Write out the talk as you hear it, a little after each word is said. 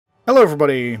Hello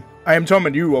everybody, I am Tom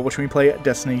and you are watching me play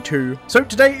Destiny 2. So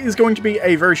today is going to be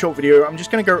a very short video. I'm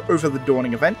just going to go over the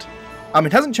Dawning event.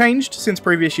 It hasn't changed since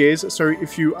previous years, so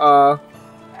if you are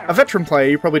a veteran player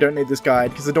you probably don't need this guide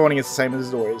because the Dawning is the same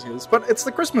as it always is. But it's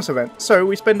the Christmas event, so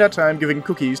we spend our time giving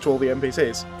cookies to all the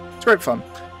NPCs. It's great fun.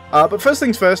 But first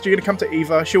things first, you're going to come to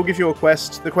Eva, she'll give you a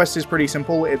quest. The quest is pretty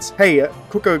simple. It's, hey,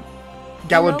 cook a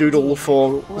Galadoodle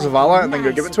for Zavala and then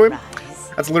go give it to him.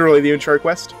 That's literally the intro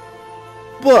quest.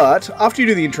 But, after you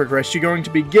do the intro quest, you're going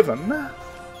to be given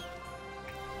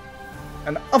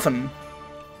an oven.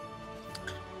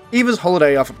 Eva's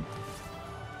holiday oven.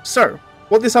 So,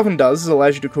 what this oven does is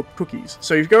allows you to cook cookies.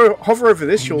 So if you go hover over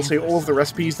this, you'll see all of the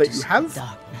recipes that you have.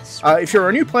 If you're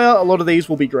a new player, a lot of these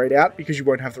will be grayed out because you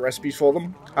won't have the recipes for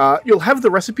them. You'll have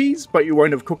the recipes, but you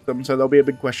won't have cooked them, so there'll be a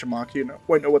big question mark. You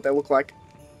won't know what they look like.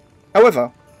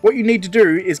 However, what you need to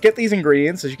do is get these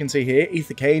ingredients, as you can see here,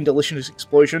 Ether Cane, Delicious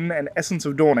Explosion, and Essence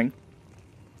of Dawning.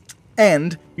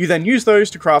 And you then use those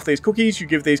to craft these cookies. You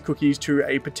give these cookies to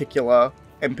a particular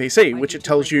NPC, which it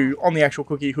tells you on the actual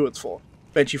cookie who it's for.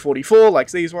 Benchy44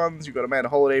 likes these ones, you've got Amanda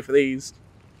Holiday for these,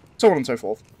 so on and so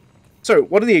forth. So,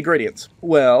 what are the ingredients?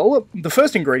 Well, the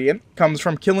first ingredient comes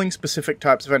from killing specific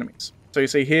types of enemies. So you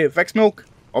see here, Vex Milk,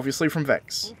 obviously from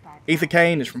Vex. Ether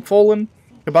Cane is from Fallen.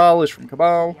 Cabal is from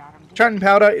Cabal. Triton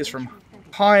Powder is from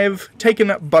Hive,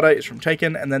 Taken Butter is from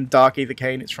Taken, and then Dark Ether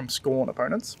Cane is from Scorn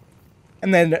opponents.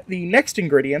 And then the next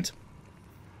ingredient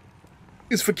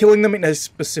is for killing them in a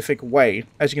specific way.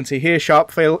 As you can see here,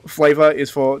 Sharp Flavor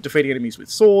is for defeating enemies with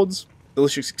swords.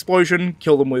 Delicious Explosion,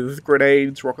 kill them with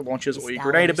grenades, rocket launchers, or your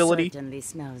grenade ability.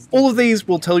 All of these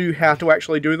will tell you how to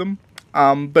actually do them,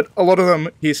 but a lot of them,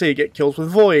 you see, get kills with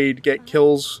Void, get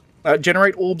kills,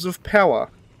 generate Orbs of Power,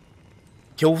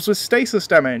 kills with stasis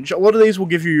damage. A lot of these will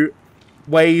give you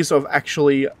ways of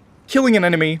actually killing an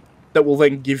enemy that will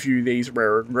then give you these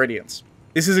rare ingredients.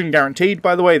 This isn't guaranteed,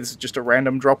 by the way, this is just a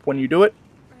random drop when you do it.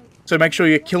 So make sure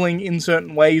you're killing in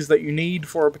certain ways that you need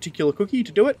for a particular cookie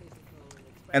to do it,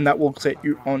 and that will set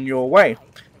you on your way.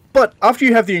 But after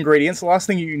you have the ingredients, the last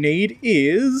thing you need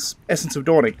is Essence of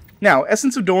Dawning. Now,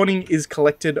 Essence of Dawning is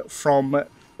collected from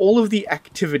all of the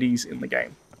activities in the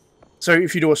game. So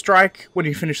if you do a strike, when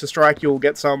you finish the strike, you'll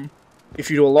get some. If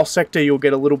you do a Lost Sector, you'll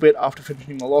get a little bit after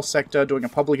finishing the Lost Sector. Doing a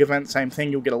public event, same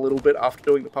thing, you'll get a little bit after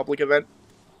doing the public event.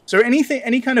 So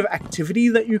any kind of activity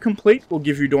that you complete will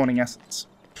give you Dawning Essence.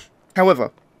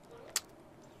 However,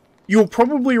 you'll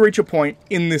probably reach a point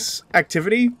in this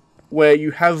activity where you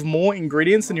have more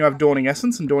ingredients than you have Dawning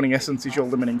Essence, and Dawning Essence is your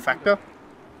limiting factor.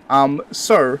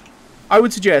 So, I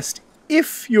would suggest,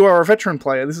 if you are a veteran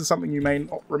player, this is something you may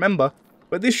not remember,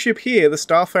 but this ship here, the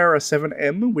Starfarer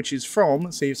 7M, which is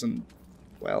from Season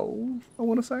 12, I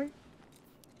want to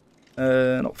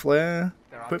say? Not Flare.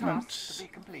 Equipment.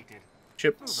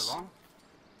 Ships.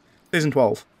 Season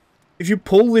 12. If you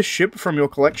pull this ship from your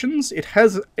collections, it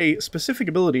has a specific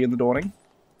ability in the Dawning,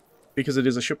 because it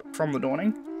is a ship from the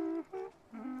Dawning.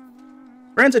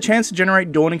 Grants a chance to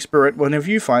generate Dawning Spirit whenever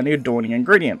you find a Dawning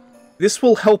ingredient. This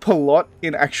will help a lot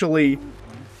in actually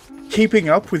keeping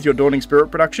up with your Dawning Spirit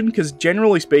production, because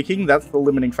generally speaking, that's the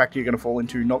limiting factor you're going to fall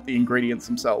into, not the ingredients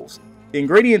themselves. The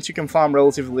ingredients you can farm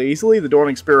relatively easily, the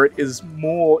Dawning Spirit is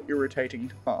more irritating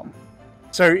to farm.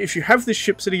 So if you have this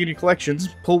ship sitting in your collections,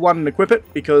 pull one and equip it,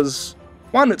 because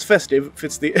one, it's festive,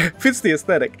 fits the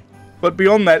aesthetic, but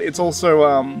beyond that, it's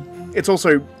also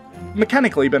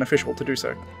mechanically beneficial to do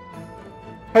so.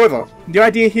 However, the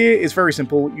idea here is very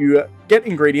simple. You get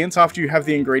ingredients. After you have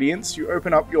the ingredients, you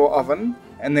open up your oven,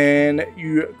 and then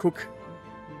you cook...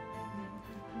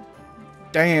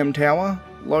 Damn, tower.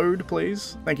 Load,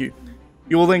 please. Thank you.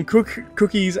 You will then cook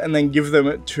cookies and then give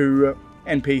them to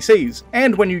NPCs.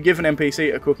 And when you give an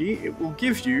NPC a cookie, it will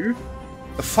give you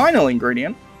the final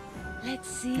ingredient,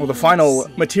 or the final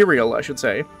material, I should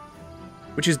say,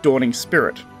 which is Dawning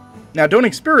Spirit. Now,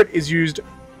 Dawning Spirit is used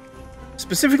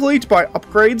specifically to buy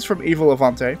upgrades from Evil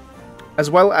Levante, as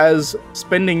well as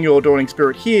spending your Dawning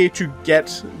Spirit here to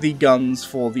get the guns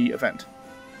for the event.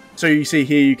 So you see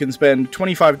here you can spend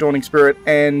 25 Dawning Spirit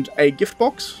and a gift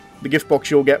box. The gift box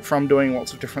you'll get from doing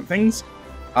lots of different things,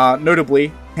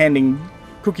 notably handing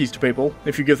cookies to people.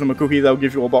 If you give them a cookie, they'll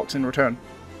give you a box in return.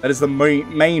 That is the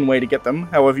main way to get them,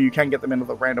 however you can get them in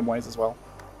other random ways as well.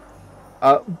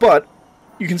 But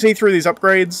you can see through these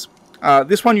upgrades,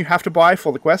 this one you have to buy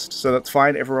for the quest, so that's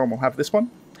fine, everyone will have this one.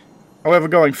 However,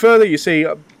 going further, you see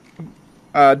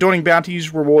Dawning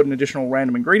Bounties reward an additional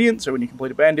random ingredient, so when you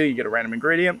complete a bounty, you get a random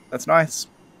ingredient, that's nice.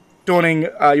 Dawning,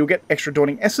 you'll get extra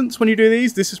Dawning Essence when you do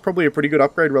these. This is probably a pretty good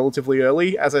upgrade relatively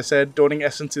early. As I said, Dawning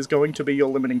Essence is going to be your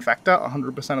limiting factor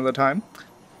 100% of the time.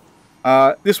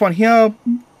 This one here,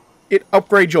 it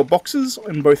upgrades your boxes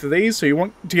in both of these, so you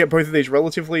want to get both of these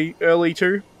relatively early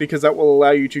too, because that will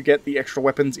allow you to get the extra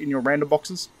weapons in your random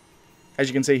boxes. As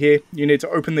you can see here, you need to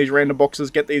open these random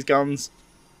boxes, get these guns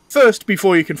first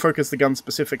before you can focus the gun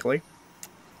specifically.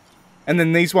 And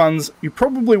then these ones you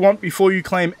probably want before you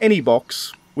claim any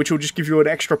box, which will just give you an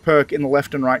extra perk in the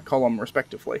left and right column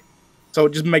respectively. So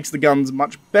it just makes the guns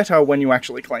much better when you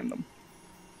actually claim them.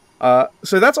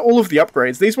 So that's all of the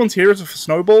upgrades. These ones here are for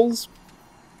snowballs.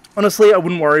 Honestly, I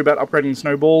wouldn't worry about upgrading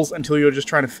snowballs until you're just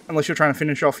unless you're trying to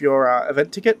finish off your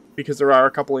event ticket, because there are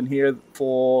a couple in here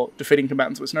for defeating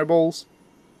combatants with snowballs.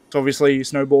 So obviously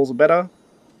snowballs are better.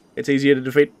 It's easier to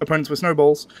defeat opponents with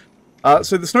snowballs.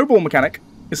 So the snowball mechanic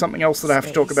is something else that I have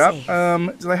to talk about.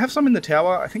 Do they have some in the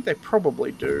tower? I think they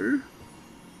probably do.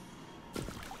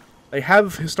 They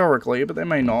have historically, but they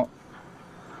may not.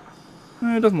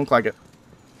 It doesn't look like it.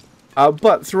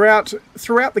 But throughout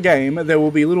the game, there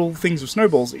will be little things with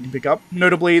snowballs that you can pick up.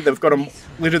 Notably, they've got them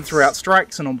littered throughout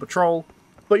strikes and on patrol.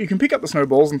 But you can pick up the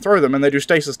snowballs and throw them, and they do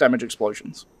stasis damage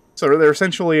explosions. So they're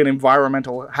essentially an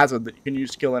environmental hazard that you can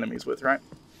use to kill enemies with, right?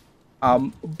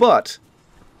 But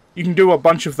you can do a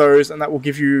bunch of those, and that will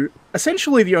give you...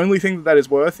 Essentially, the only thing that is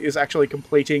worth is actually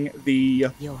completing the...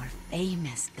 Your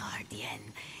famous guardian.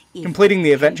 Completing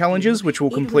the event challenges, which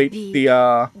will complete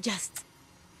the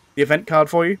event card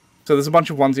for you. So there's a bunch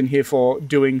of ones in here for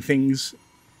doing things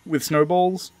with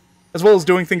snowballs. As well as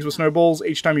doing things with snowballs,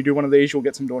 each time you do one of these, you'll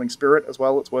get some Dawning Spirit as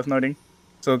well, it's worth noting.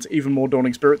 So it's even more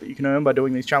Dawning Spirit that you can earn by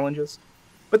doing these challenges.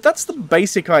 But that's the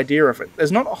basic idea of it.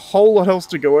 There's not a whole lot else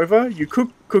to go over. You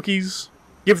cook cookies,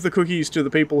 give the cookies to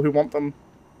the people who want them.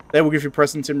 They will give you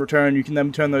presents in return. You can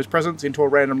then turn those presents into a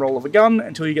random roll of a gun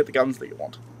until you get the guns that you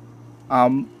want.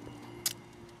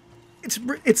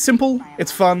 It's simple,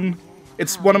 it's fun.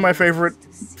 It's one of my favourite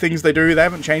things they do. They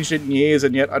haven't changed it in years,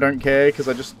 and yet I don't care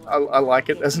because I like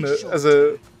it as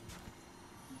a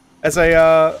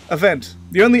event.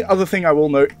 The only other thing I will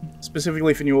note,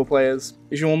 specifically for newer players,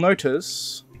 is you'll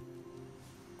notice...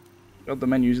 God, the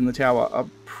menus in the tower are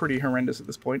pretty horrendous at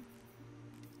this point.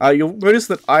 You'll notice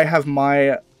that I have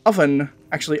my oven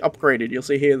actually upgraded. You'll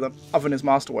see here the oven is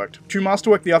masterworked. To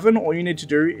masterwork the oven, all you need to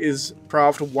do is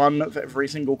craft one for every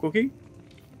single cookie.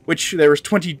 Which there is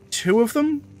 22 of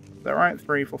them. Is that right?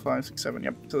 3, 4, 5, 6, 7,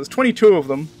 yep. So there's 22 of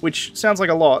them, which sounds like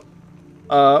a lot.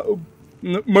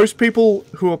 Most people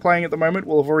who are playing at the moment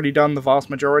will have already done the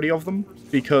vast majority of them,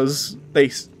 because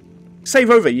they save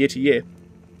over year to year.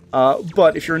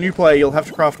 But if you're a new player, you'll have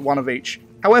to craft one of each.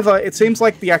 However, it seems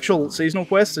like the actual seasonal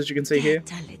quest, as you can see here,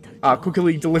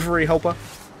 Cookie Delivery Helper,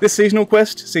 this seasonal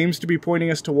quest seems to be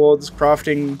pointing us towards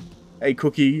crafting a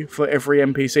cookie for every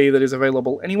NPC that is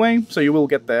available anyway, so you will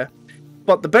get there.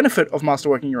 But the benefit of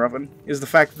masterworking your oven is the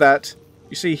fact that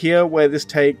you see here where this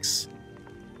takes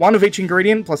 1 of each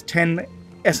ingredient plus 10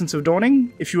 Essence of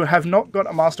Dawning. If you have not got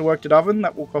a masterworked oven,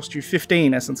 that will cost you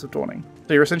 15 Essence of Dawning.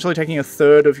 So you're essentially taking a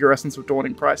third of your Essence of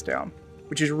Dawning price down,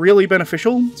 which is really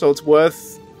beneficial, so it's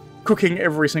worth cooking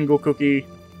every single cookie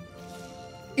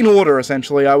in order,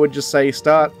 essentially. I would just say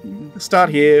start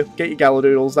here, get your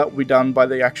Galadoodles, that will be done by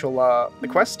the actual the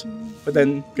quest. But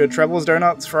then go to Traveler's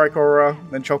Donuts for Ikora,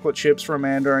 then Chocolate Chips for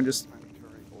Amanda, and just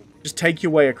take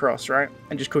your way across, right?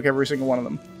 And just cook every single one of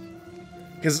them.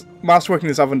 Because masterworking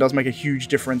this oven does make a huge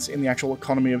difference in the actual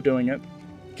economy of doing it.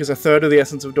 Because a third of the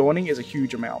Essence of Dawning is a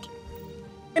huge amount.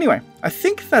 Anyway, I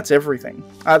think that's everything.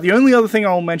 The only other thing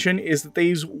I'll mention is that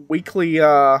these weekly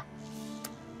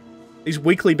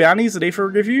bounties that Aoife will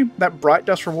give you, that Bright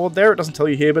Dust reward there, it doesn't tell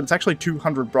you here, but it's actually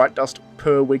 200 Bright Dust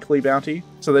per weekly bounty.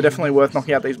 So they're definitely worth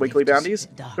knocking out these weekly bounties.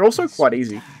 They're also quite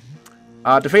easy.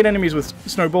 Defeat enemies with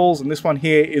snowballs, and this one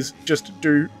here is just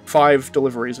do 5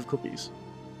 deliveries of cookies.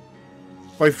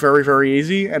 Both very, very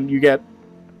easy, and you get...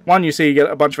 One, you get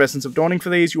a bunch of Essence of Dawning for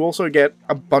these, you also get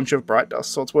a bunch of Bright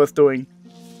Dust, so it's worth doing.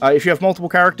 If you have multiple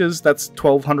characters, that's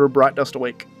 1200 Bright Dust a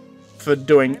week for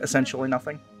doing essentially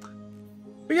nothing.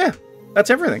 But yeah,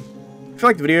 that's everything. If you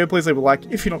liked the video, please leave a like.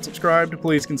 If you're not subscribed,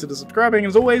 please consider subscribing.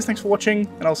 As always, thanks for watching,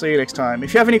 and I'll see you next time.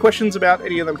 If you have any questions about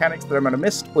any of the mechanics that I might have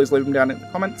missed, please leave them down in the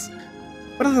comments.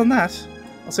 But other than that,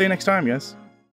 I'll see you next time, guys.